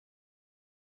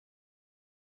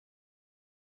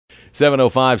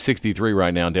7:05:63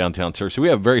 right now in downtown Searcy. We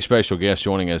have a very special guest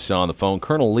joining us on the phone,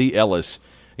 Colonel Lee Ellis.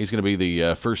 He's going to be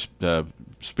the first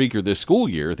speaker this school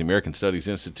year at the American Studies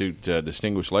Institute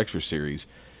Distinguished Lecture Series,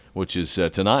 which is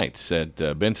tonight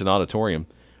at Benson Auditorium,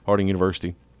 Harding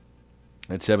University,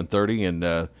 at 7:30.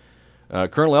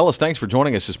 And Colonel Ellis, thanks for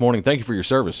joining us this morning. Thank you for your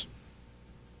service.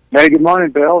 Hey, good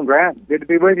morning, Bill and Grant. Good to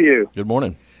be with you. Good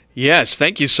morning. Yes,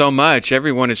 thank you so much.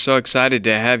 Everyone is so excited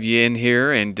to have you in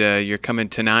here, and you're coming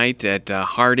tonight at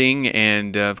Harding.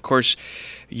 And, of course,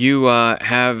 you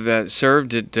have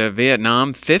served at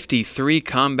Vietnam, 53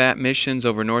 combat missions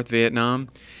over North Vietnam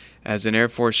as an Air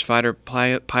Force fighter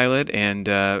pilot. And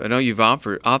I know you've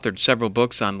authored several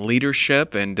books on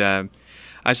leadership, and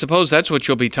I suppose that's what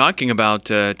you'll be talking about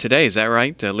today. Is that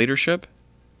right, leadership?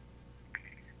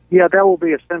 Yeah, that will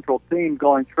be a central theme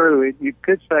going through it. You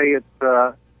could say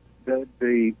it's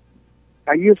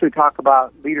I usually talk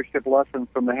about leadership lessons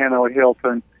from the Hanoi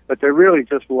Hilton, but they're really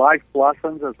just life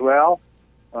lessons as well.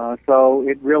 So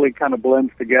it really kind of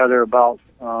blends together about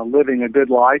living a good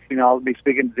life. You know, I'll be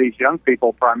speaking to these young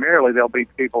people primarily. There'll be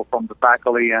people from the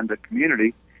faculty and the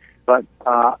community. But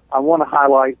I want to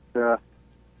highlight the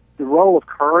role of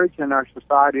courage in our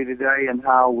society today and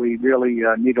how we really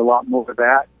need a lot more of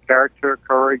that. Character,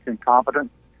 courage, and competence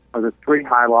are the three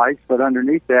highlights. But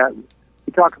underneath that,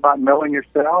 we talk about knowing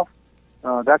yourself.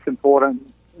 That's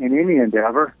important in any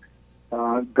endeavor.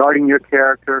 Guarding your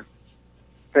character,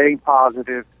 staying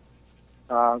positive,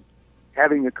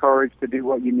 having the courage to do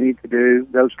what you need to do,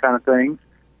 those kind of things.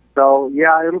 So,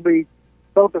 yeah, it'll be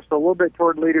focused a little bit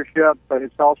toward leadership, but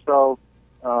it's also,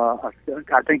 I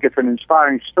think it's an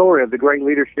inspiring story of the great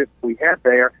leadership we had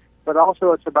there, but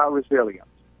also it's about resilience.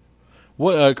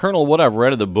 What, Colonel, what I've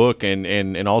read of the book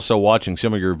and also watching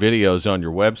some of your videos on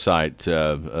your website,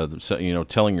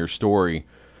 telling your story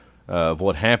of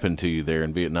what happened to you there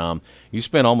in Vietnam, you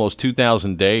spent almost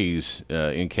 2,000 days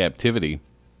in captivity,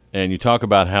 and you talk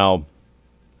about how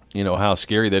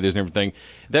scary that is and everything.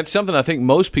 That's something I think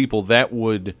most people that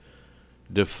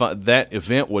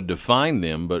event would define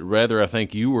them, but rather I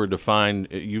think you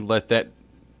let that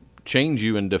change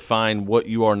you and define what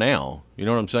you are now. You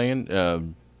know what I'm saying?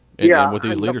 And with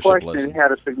these leadership lessons. It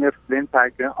had a significant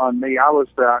impact on me. I was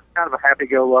kind of a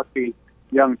happy-go-lucky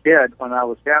young kid when I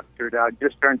was captured. I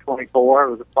just turned 24. I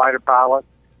was a fighter pilot.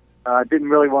 Didn't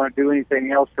really want to do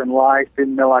anything else in life.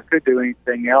 Didn't know I could do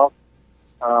anything else.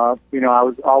 I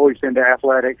was always into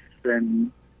athletics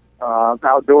and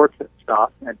outdoor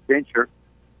stuff, adventure.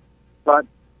 But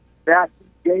that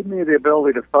gave me the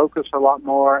ability to focus a lot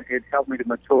more. It helped me to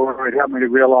mature. It helped me to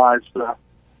realize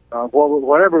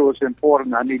whatever was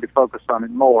important, I need to focus on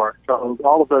it more. So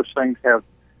all of those things have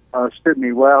stood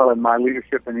me well in my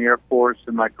leadership in the Air Force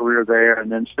and my career there, and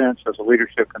then since as a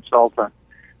leadership consultant.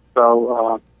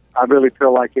 So I really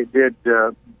feel like it did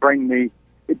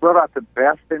it brought out the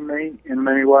best in me in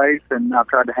many ways, and I've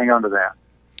tried to hang on to that.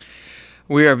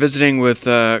 We are visiting with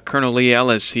Colonel Lee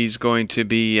Ellis. He's going to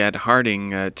be at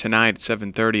Harding tonight at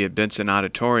 7:30 at Benson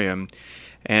Auditorium.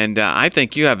 And I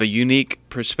think you have a unique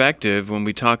perspective when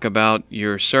we talk about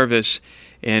your service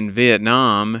in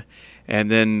Vietnam and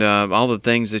then all the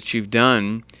things that you've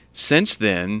done since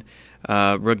then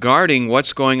regarding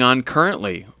what's going on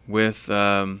currently with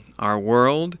our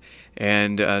world,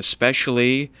 and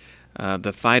especially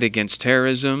the fight against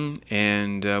terrorism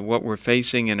and what we're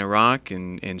facing in Iraq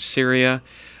and Syria.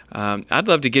 I'd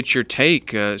love to get your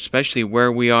take, especially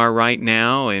where we are right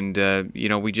now. And,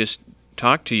 we just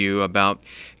talked to you about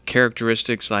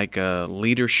characteristics like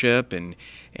leadership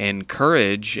and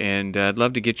courage, and I'd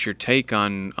love to get your take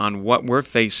on what we're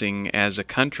facing as a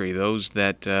country, those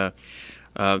that the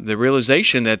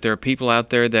realization that there are people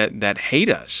out there that hate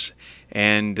us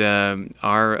and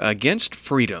are against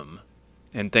freedom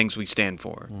and things we stand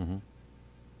for. Mm-hmm.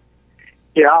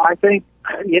 Yeah, I think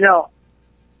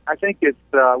it's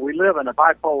we live in a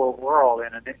bipolar world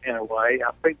in a way.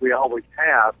 I think we always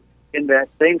have, in that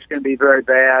things can be very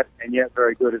bad and yet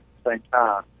very good at the same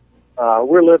time.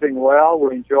 We're living well,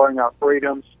 we're enjoying our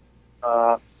freedoms,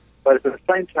 but at the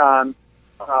same time,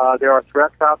 there are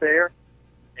threats out there,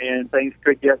 and things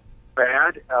could get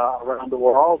bad around the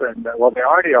world, and they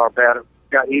already are bad.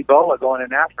 We've got Ebola going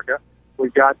in Africa.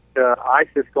 We've got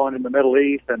ISIS going in the Middle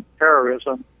East, and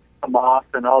terrorism, Hamas,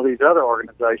 and all these other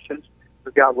organizations.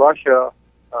 We've got Russia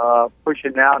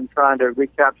pushing out and trying to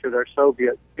recapture their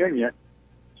Soviet Union.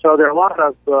 So there are a lot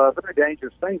of very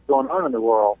dangerous things going on in the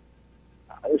world.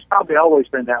 It's probably always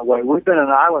been that way. We've been an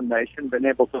island nation, been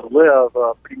able to live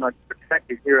pretty much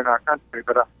protected here in our country.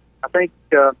 But I think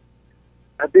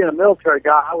being a military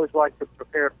guy, I always like to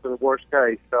prepare for the worst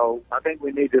case. So I think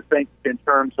we need to think in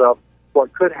terms of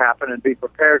what could happen and be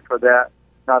prepared for that,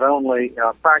 not only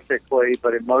practically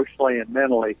but emotionally and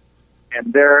mentally.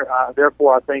 And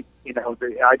therefore, I think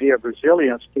the idea of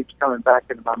resilience keeps coming back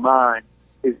into my mind.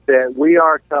 Is that we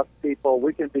are tough people.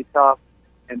 We can be tough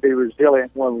and be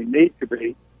resilient when we need to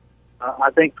be.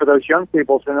 I think for those young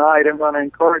people tonight, I'm going to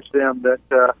encourage them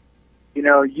that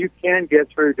you can get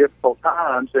through difficult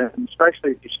times, and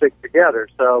especially if you stick together.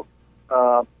 So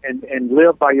and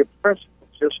live by your principles.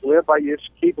 Just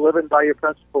keep living by your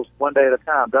principles one day at a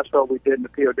time. That's what we did in the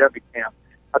POW camp.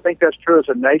 I think that's true as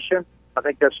a nation. I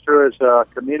think that's true as a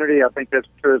community. I think that's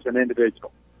true as an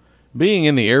individual. Being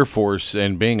in the Air Force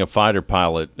and being a fighter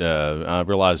pilot, I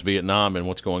realize Vietnam and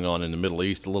what's going on in the Middle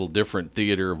East, a little different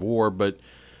theater of war, but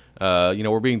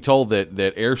we're being told that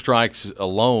airstrikes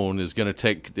alone is going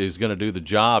to do the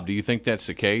job. Do you think that's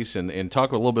the case? And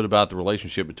talk a little bit about the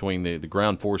relationship between the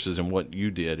ground forces and what you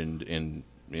did in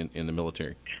the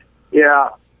military. Yeah,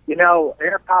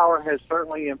 air power has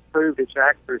certainly improved its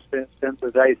accuracy since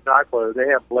the days of ISIL. They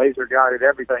have laser guided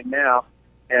everything now.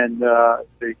 And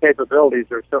the capabilities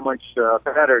are so much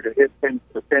better to hit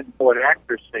pinpoint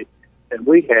accuracy than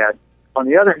we had. On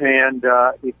the other hand,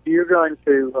 if you're going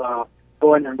to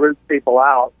go in and root people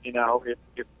out,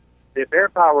 if air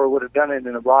power would have done it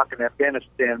in Iraq and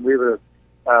Afghanistan, we would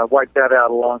have wiped that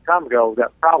out a long time ago.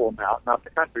 That problem out, not the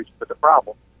countries, but the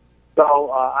problem.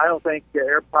 So I don't think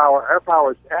air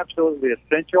power is absolutely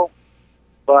essential,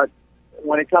 but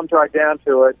when it comes right down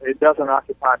to it, it doesn't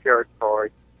occupy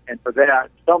territory. And for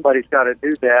that, somebody's got to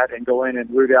do that and go in and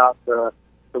root out the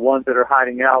ones that are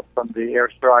hiding out from the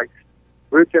airstrikes,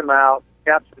 root them out,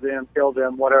 capture them, kill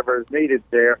them, whatever is needed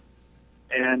there.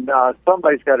 And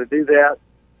somebody's got to do that.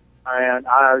 And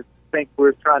I think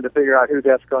we're trying to figure out who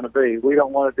that's going to be. We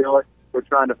don't want to do it. We're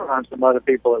trying to find some other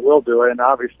people that will do it. And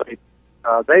obviously,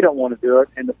 they don't want to do it.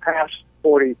 In the past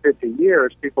 40, 50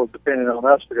 years, people have depended on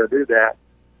us to go do that.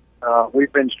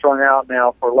 We've been strung out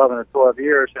now for 11 or 12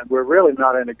 years, and we're really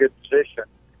not in a good position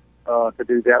to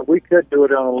do that. We could do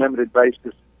it on a limited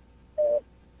basis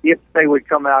if they would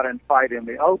come out and fight in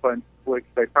the open, which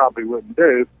they probably wouldn't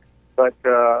do, but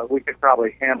we could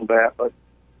probably handle that. But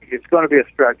it's going to be a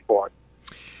stretch for it.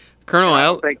 Colonel, I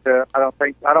don't think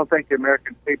the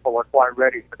American people are quite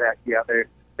ready for that yet.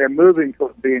 They're moving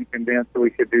towards being convinced that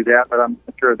we should do that, but I'm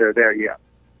not sure they're there yet.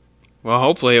 Well,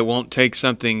 hopefully it won't take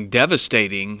something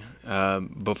devastating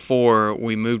before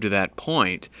we move to that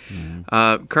point.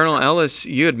 Mm-hmm. Colonel Ellis,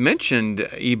 you had mentioned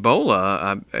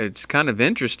Ebola. It's kind of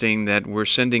interesting that we're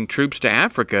sending troops to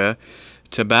Africa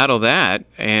to battle that.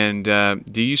 And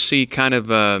do you see kind of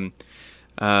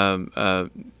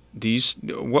what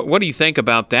do you think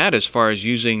about that as far as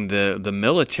using the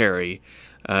military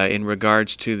in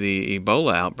regards to the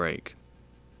Ebola outbreak?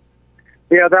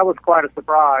 Yeah, that was quite a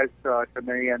surprise to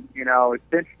me. And, it's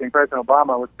interesting. President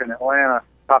Obama was in Atlanta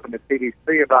talking to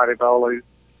CDC about Ebola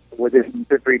within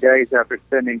 3 days after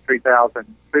sending 3,000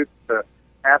 troops to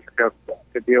Africa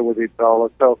to deal with Ebola.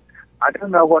 So I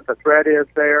don't know what the threat is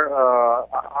there.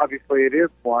 Obviously, it is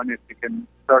one if you can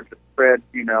start to spread,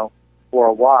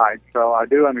 worldwide. So I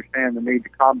do understand the need to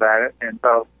combat it. And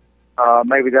so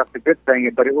maybe that's a good thing.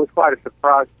 But it was quite a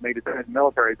surprise to me to send the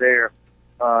military there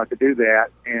to do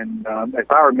that. And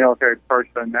if I were a military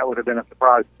person, that would have been a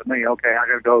surprise to me. Okay, I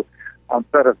got to go,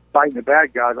 instead of fighting the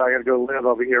bad guys, I got to go live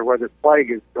over here where this plague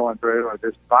is going through or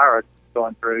this virus is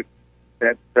going through.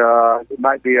 That it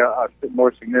might be a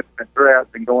more significant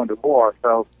threat than going to war.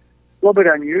 So a little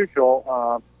bit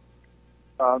unusual.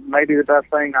 Maybe the best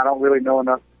thing, I don't really know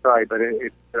enough to say, but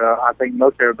I think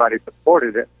most everybody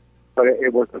supported it, but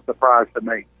it was a surprise to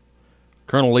me.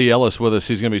 Colonel Lee Ellis with us.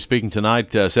 He's going to be speaking tonight,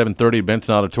 7:30 at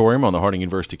Benson Auditorium on the Harding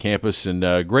University campus.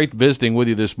 And great visiting with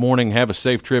you this morning. Have a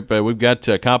safe trip. We've got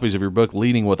copies of your book,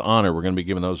 Leading with Honor. We're going to be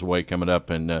giving those away coming up.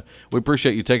 And we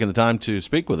appreciate you taking the time to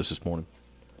speak with us this morning.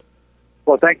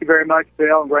 Well, thank you very much,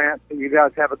 Bill and Grant. You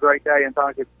guys have a great day. And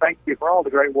thank you for all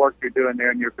the great work you're doing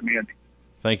there in your community.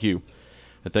 Thank you.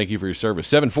 And thank you for your service.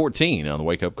 7:14 on the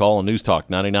Wake Up Call on News Talk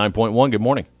 99.1. Good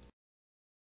morning.